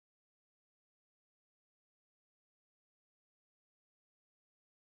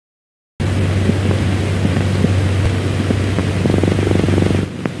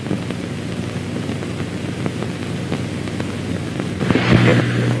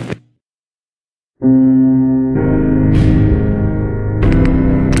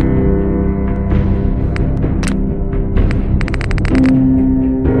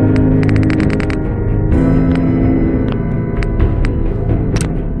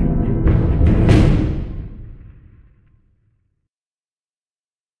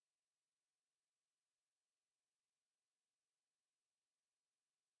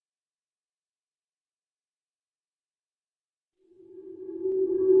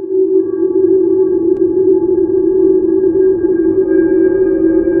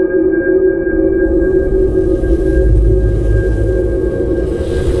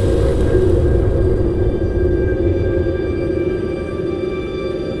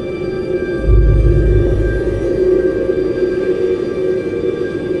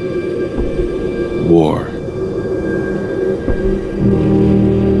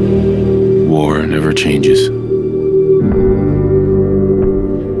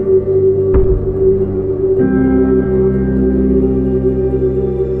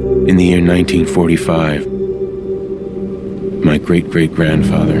in 1945, my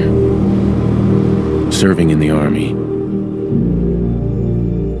great-great-grandfather, serving in the army,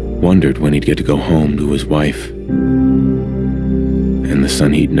 wondered when he'd get to go home to his wife and the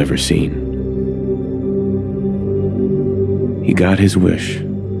son he'd never seen. He got his wish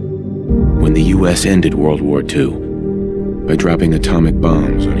when the U.S. ended World War II by dropping atomic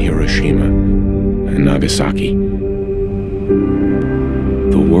bombs on Hiroshima and Nagasaki.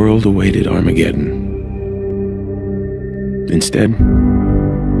 The world awaited Armageddon. Instead,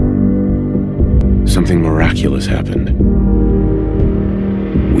 something miraculous happened.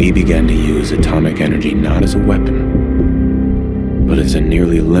 We began to use atomic energy not as a weapon, but as a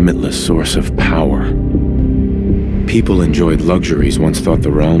nearly limitless source of power. People enjoyed luxuries once thought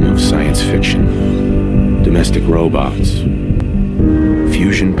the realm of science fiction. Domestic robots,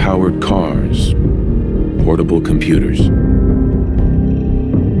 fusion-powered cars, portable computers.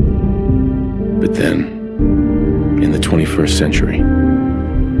 But then, in the 21st century,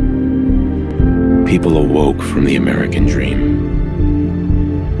 people awoke from the American dream.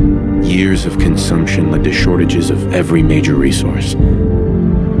 Years of consumption led to shortages of every major resource.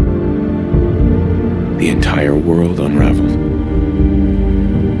 The entire world unraveled.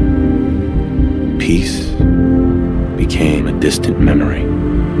 Peace became a distant memory.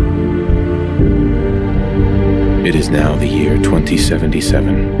 It is now the year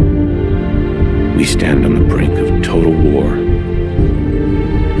 2077. We stand on the brink of total war.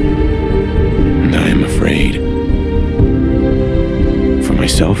 And I am afraid. For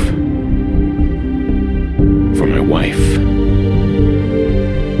myself, for my wife,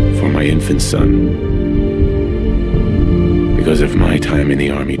 for my infant son. Because if my time in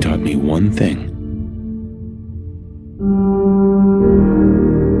the army taught me one thing,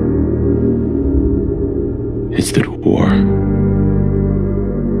 it's that war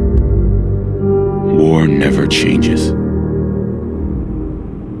never changes.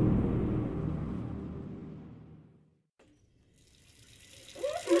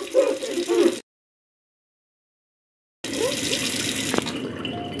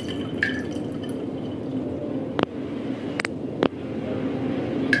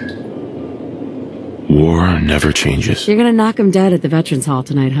 War never changes. You're gonna knock him dead at the Veterans Hall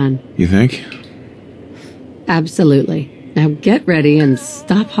tonight, hon. You think? Absolutely. Now get ready and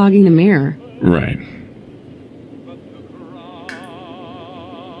stop hogging the mirror. Right.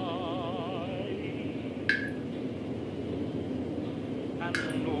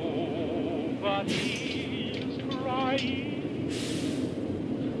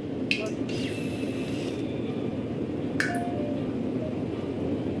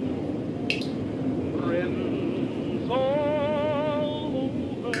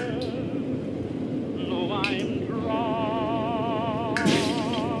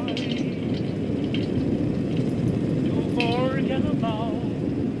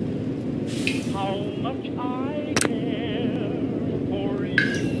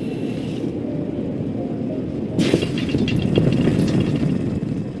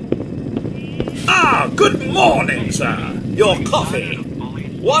 Good morning, sir. Your coffee.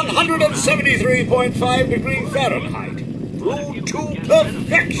 173.5 degrees Fahrenheit. Brewed to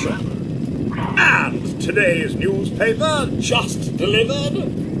perfection. And today's newspaper just delivered.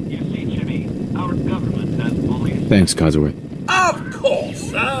 You see, Jimmy, our government has bullies. Thanks, Codsworth. Of course,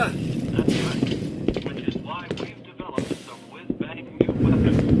 sir. That's right. Which is why we've developed some whiz-bang new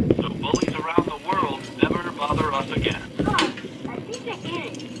weapons. So bullies around the world never bother us again. Look, I think I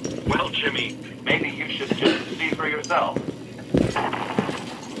get it. Well, Jimmy, maybe you should just see for yourself.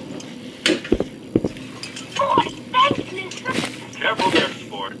 Boy, thanks, mister. Careful there,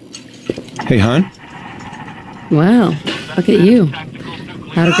 sport. Hey, hon? Well, look at you.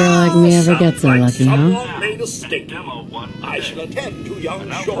 How'd a girl like me ever get so lucky, huh? Someone made a statement. I shall attend to young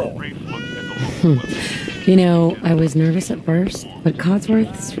Shaw. You know, I was nervous at first, but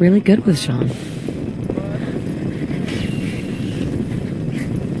Codsworth's really good with Sean.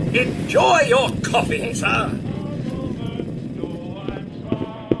 Enjoy your coffee, sir.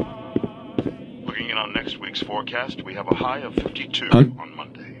 Looking in on next week's forecast, we have a high of 52 Huh? on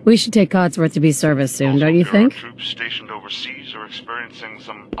Monday. We should take Codsworth to be serviced soon, don't you There think? are troops stationed overseas are experiencing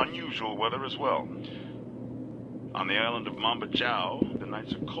some unusual weather as well. On the island of Mamba Chao, the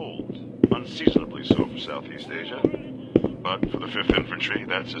nights are cold, unseasonably so for Southeast Asia. But for the 5th Infantry,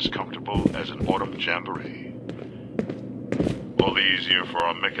 that's as comfortable as an autumn jamboree. All the easier for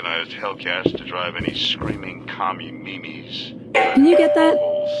our mechanized Hellcats to drive any screaming commie memes. Can you get that?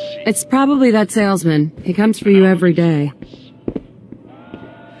 It's probably that salesman. He comes for you every day.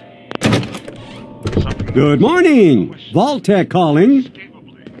 Good morning! Vault-Tec calling.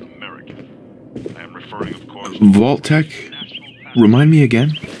 Inescapably American. Vault-Tec? Remind me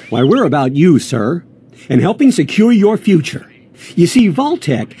again? Why, we're about you, sir, and helping secure your future. You see,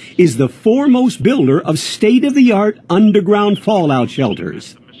 Vault-Tec is the foremost builder of state-of-the-art underground fallout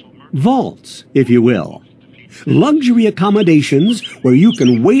shelters. Vaults, if you will. Luxury accommodations where you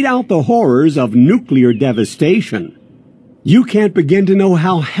can wait out the horrors of nuclear devastation. You can't begin to know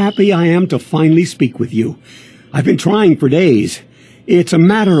how happy I am to finally speak with you. I've been trying for days. It's a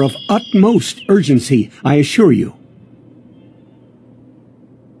matter of utmost urgency, I assure you.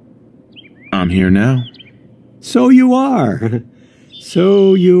 I'm here now. So you are.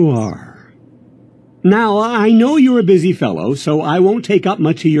 So you are. Now, I know you're a busy fellow, so I won't take up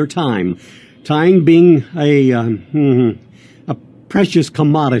much of your time. Time being a precious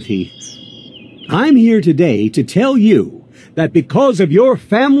commodity. I'm here today to tell you that because of your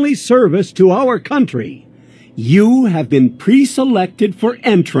family service to our country, you have been pre-selected for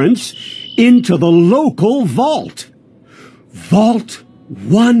entrance into the local vault. Vault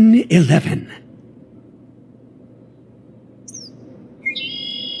 111.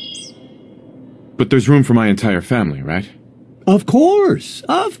 But there's room for my entire family, right? Of course,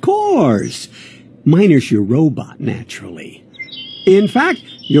 of course. Minus your robot, naturally. In fact,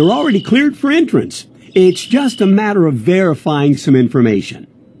 you're already cleared for entrance. It's just a matter of verifying some information.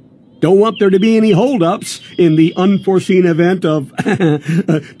 Don't want there to be any holdups in the unforeseen event of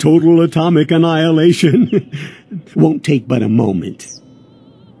total atomic annihilation. Won't take but a moment.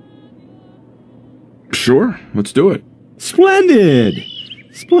 Sure, let's do it. Splendid!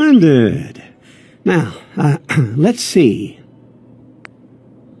 Splendid. Now, let's see.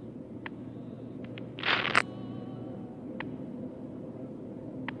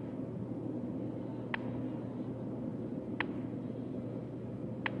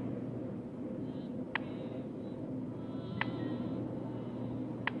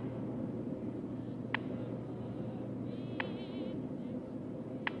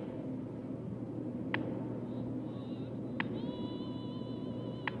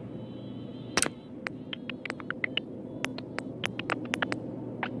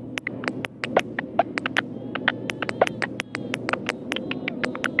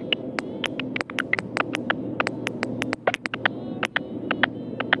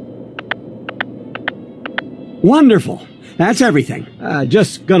 Wonderful. That's everything.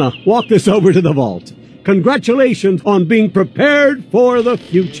 Just gonna walk this over to the vault. Congratulations on being prepared for the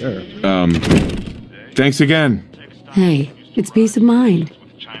future. Thanks again. Hey, it's peace of mind.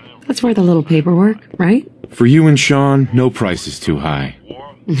 That's worth a little paperwork, right? For you and Sean, no price is too high.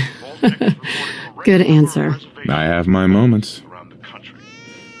 Good answer. I have my moments.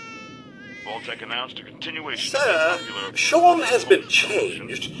 Sir, Sean has been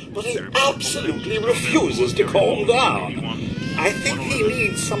changed, but he absolutely refuses to calm down. I think he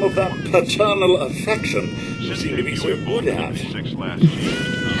needs some of that paternal affection you seem to be so good at.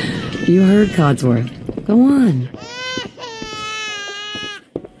 You heard Codsworth. Go on.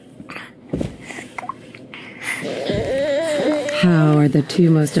 How are the two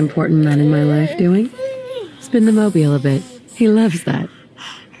most important men in my life doing? Spin the mobile a bit. He loves that.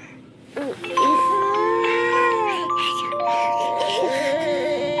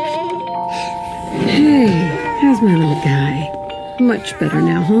 Hey, how's my little guy? Much better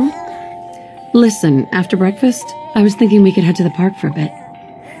now, huh? Listen, after breakfast, I was thinking we could head to the park for a bit.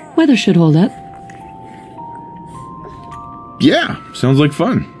 Weather should hold up. Yeah, sounds like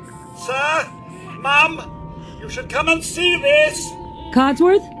fun. Sir, Mum, you should come and see this.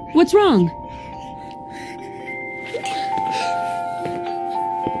 Codsworth, what's wrong?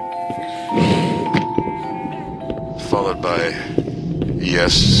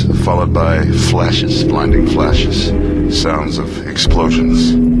 Followed by flashes, blinding flashes, sounds of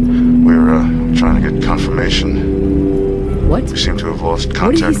explosions. We're trying to get confirmation. What? We seem to have lost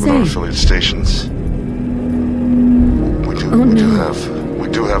contact with our affiliate stations. We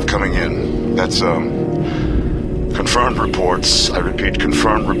do have coming in. That's confirmed reports. I repeat,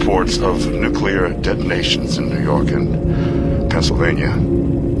 confirmed reports of nuclear detonations in New York and Pennsylvania.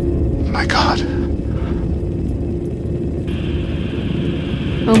 My God.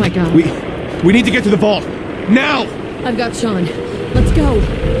 Oh my God. We need to get to the vault. Now! I've got Sean. Let's go.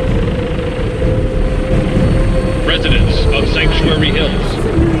 Residents of Sanctuary Hills,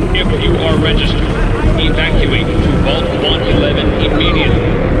 if you are registered, evacuate to Vault 111 immediately.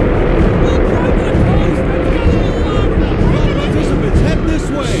 Participants, head this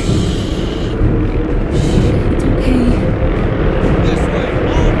way! It's okay. This way,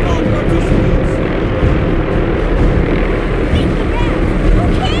 all vault participants!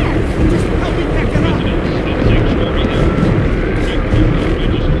 Just help me pick it up! Residents of Sanctuary Hills, if you are registered,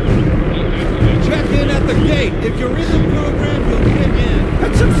 evacuate. Check in at the gate!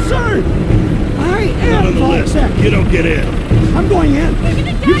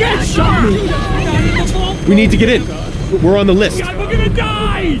 You can't shot me! We need to get in. We're on the list. We're gonna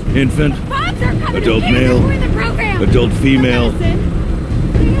die! Infant, adult male, adult female.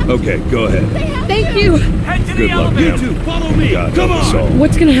 Okay, go ahead. Thank you. Head to the Good luck, elevator! ma'am. You two, follow me! God Come help us on! all.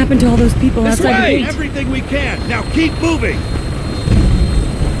 What's gonna happen to all those people This outside the way! gate? Everything we can. Now keep moving.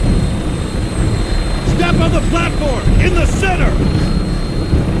 Step on the platform in the center.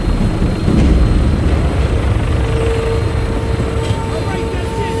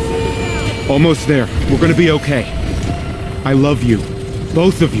 Almost there. We're gonna be okay. I love you.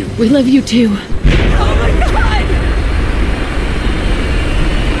 Both of you. We love you too. Oh my god!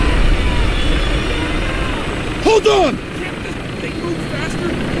 Hold on. Can't this thing move faster?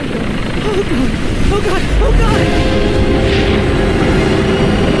 Oh god! Oh god! Oh god!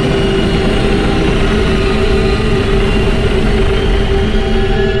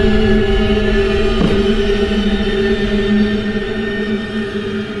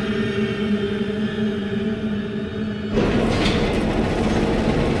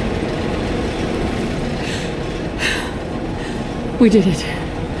 We did it.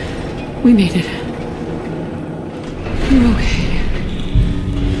 We made it. We're okay.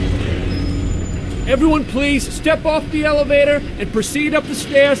 Everyone please step off the elevator and proceed up the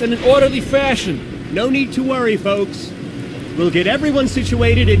stairs in an orderly fashion. No need to worry, folks. We'll get everyone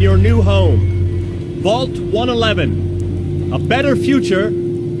situated in your new home. Vault 111. A better future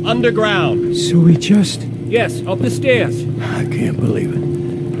underground. So we just... Yes, up the stairs. I can't believe it.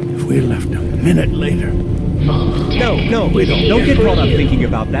 If we had left a minute later... No, don't get caught up thinking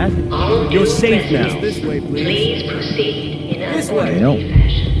about that. You're safe now. This way, please. Please proceed in This a way. No.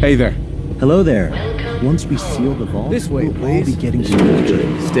 Hey there. Hello there. Once we seal the vault, This way, we'll all please. be getting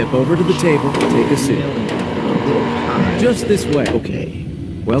started. Step over to the table, take a seat. Just this way. Okay.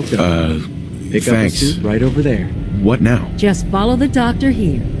 Welcome. Pick up a Thanks. suit right over there. What now? Just follow the doctor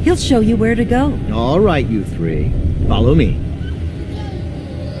here. He'll show you where to go. All right, you three. Follow me.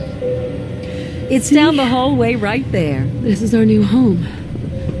 It's down the hallway right there. This is our new home.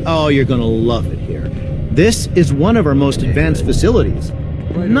 Oh, you're gonna love it here. This is one of our most advanced facilities.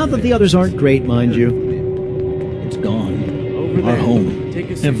 Not that the others aren't great, mind you. It's gone. Our home.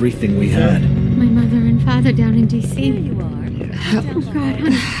 Everything we had. My mother and father down in D.C. Here you are. Oh, God,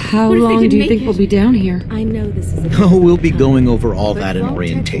 honey. How What if they long didn't do you make think it? we'll be down here? I know this is a Oh, we'll be going over all that in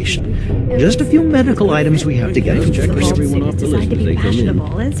orientation. Just a few medical items we have to get from first. Everyone off the list Decide to as they be come in.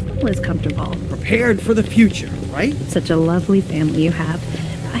 fashionable as well as comfortable. Prepared for the future, right? Such a lovely family you have.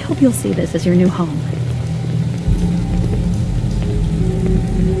 I hope you'll see this as your new home.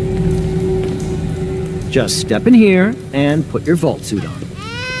 Just step in here and put your vault suit on.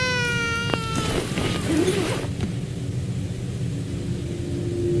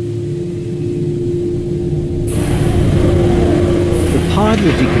 The pod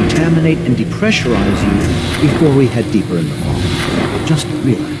will decontaminate and depressurize you before we head deeper in the vault. Just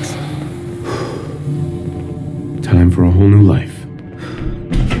relax. Time for a whole new life.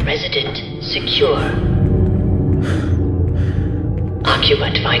 Resident secure.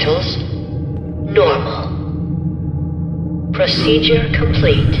 Occupant vitals normal. Procedure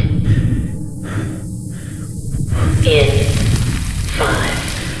complete. In 5,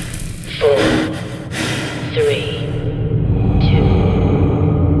 4, 3, 2,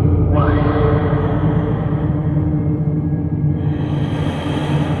 1.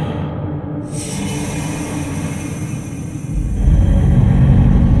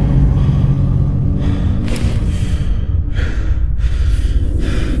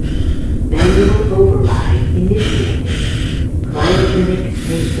 Manual override initiated. Cryogenic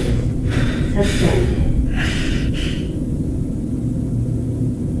stasis suspended.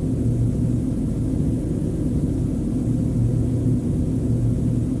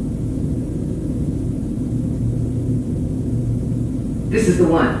 This is the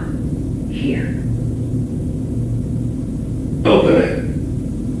one. Here. Open it.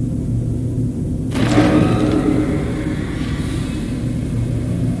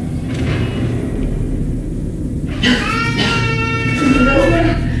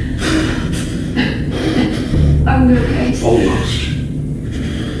 I'm okay. Almost.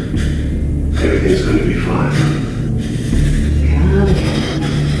 Everything's gonna be fine.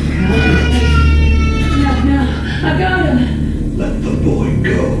 No, I got him. Let the boy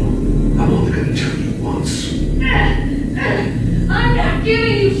go. I'm only gonna tell you once. I'm not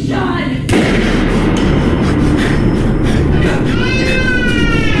giving you Sean.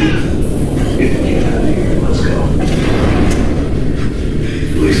 Get out of here. Let's go.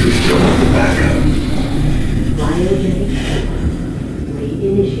 At least we still have the backup. Cryogenic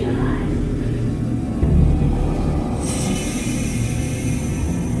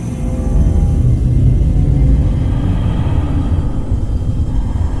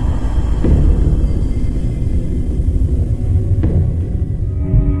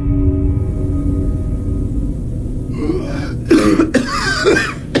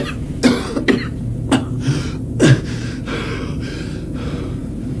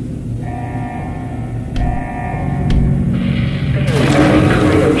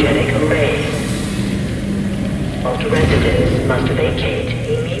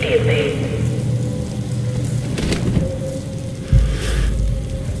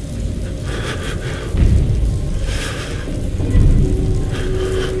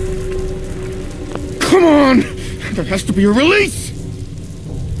has to be a release!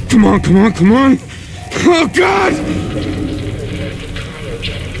 Come on, come on, come on! Oh, God!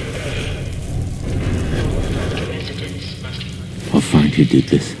 I'll find who did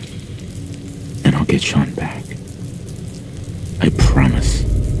this. And I'll get Sean back. I promise.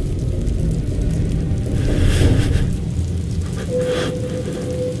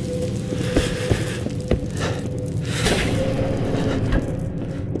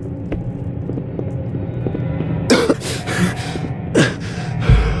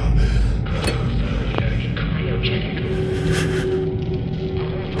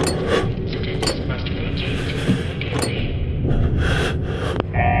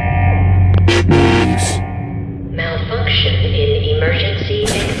 Malfunction in emergency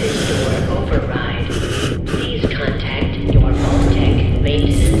exit door override. Please contact your Vault-Tec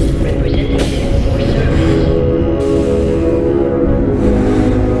maintenance representative for service.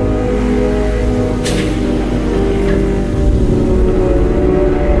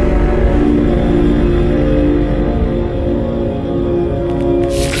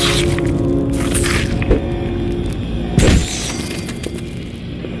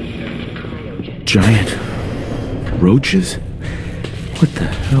 Giant roaches? What the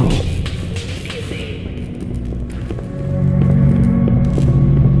hell?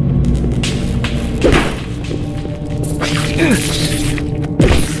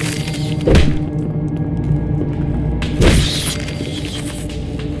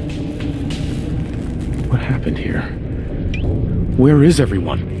 What happened here? Where is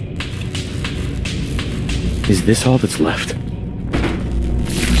everyone? Is this all that's left?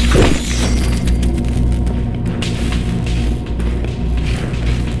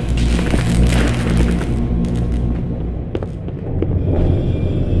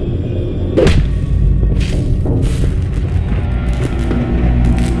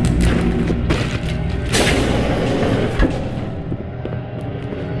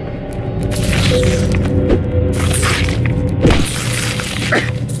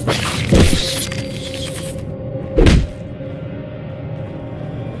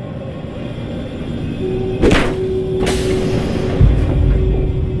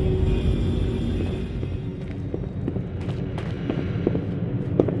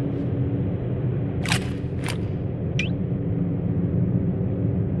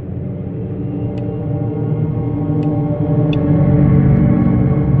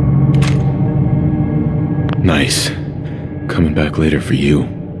 Nice. Coming back later for you.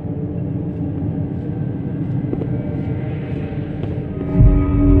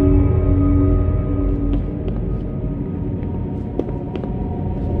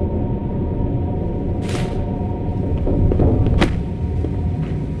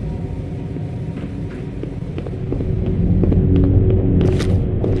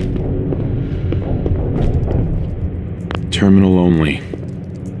 Terminal only.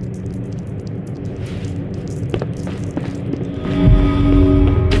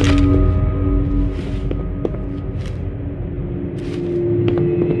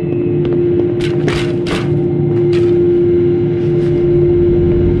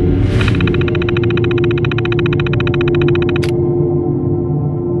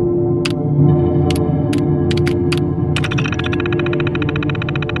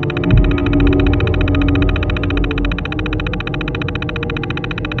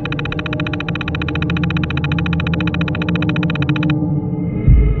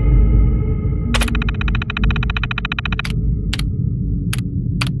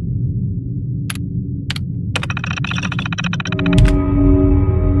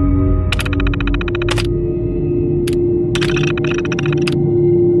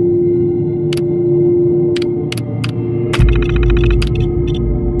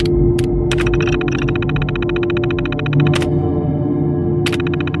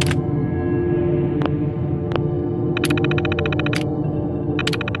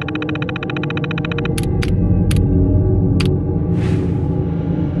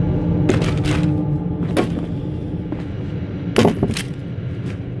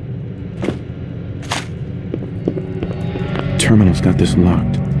 Terminal's got this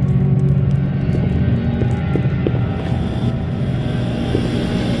locked.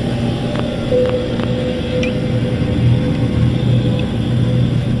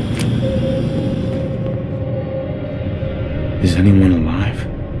 Is anyone alive?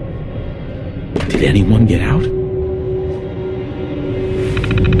 Did anyone get out?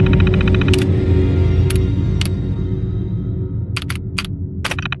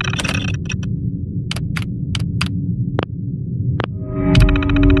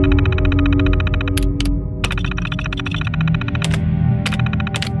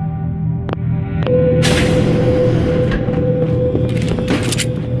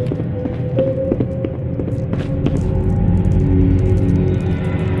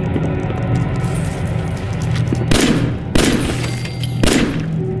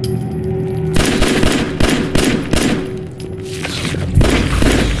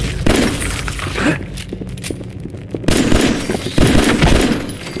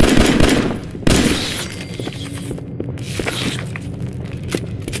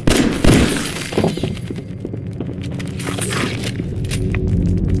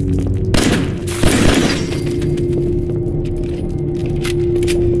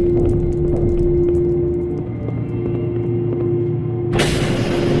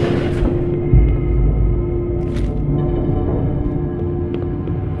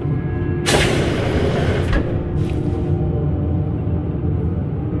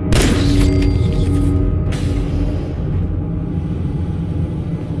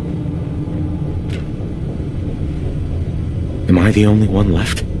 I the only one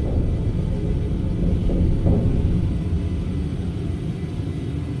left?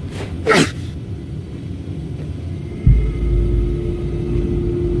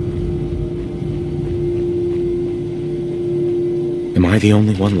 Am I the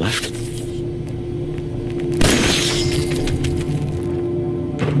only one left?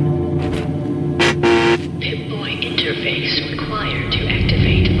 Pip-Boy interface required to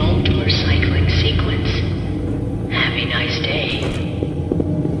activate vault door cycling sequence. Have a nice day.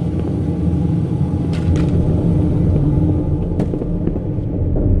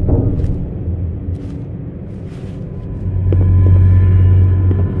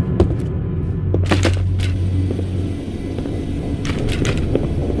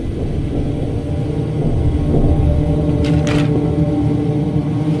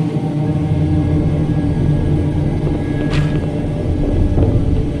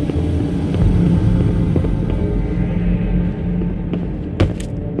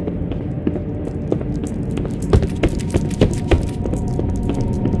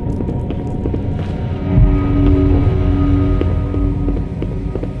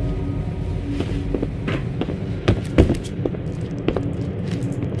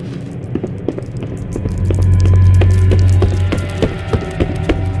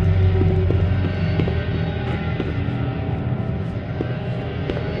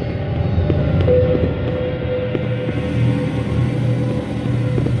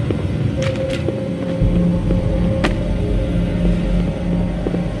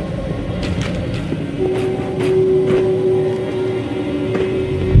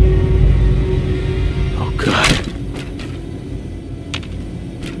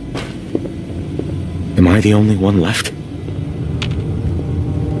 Am I the only one left?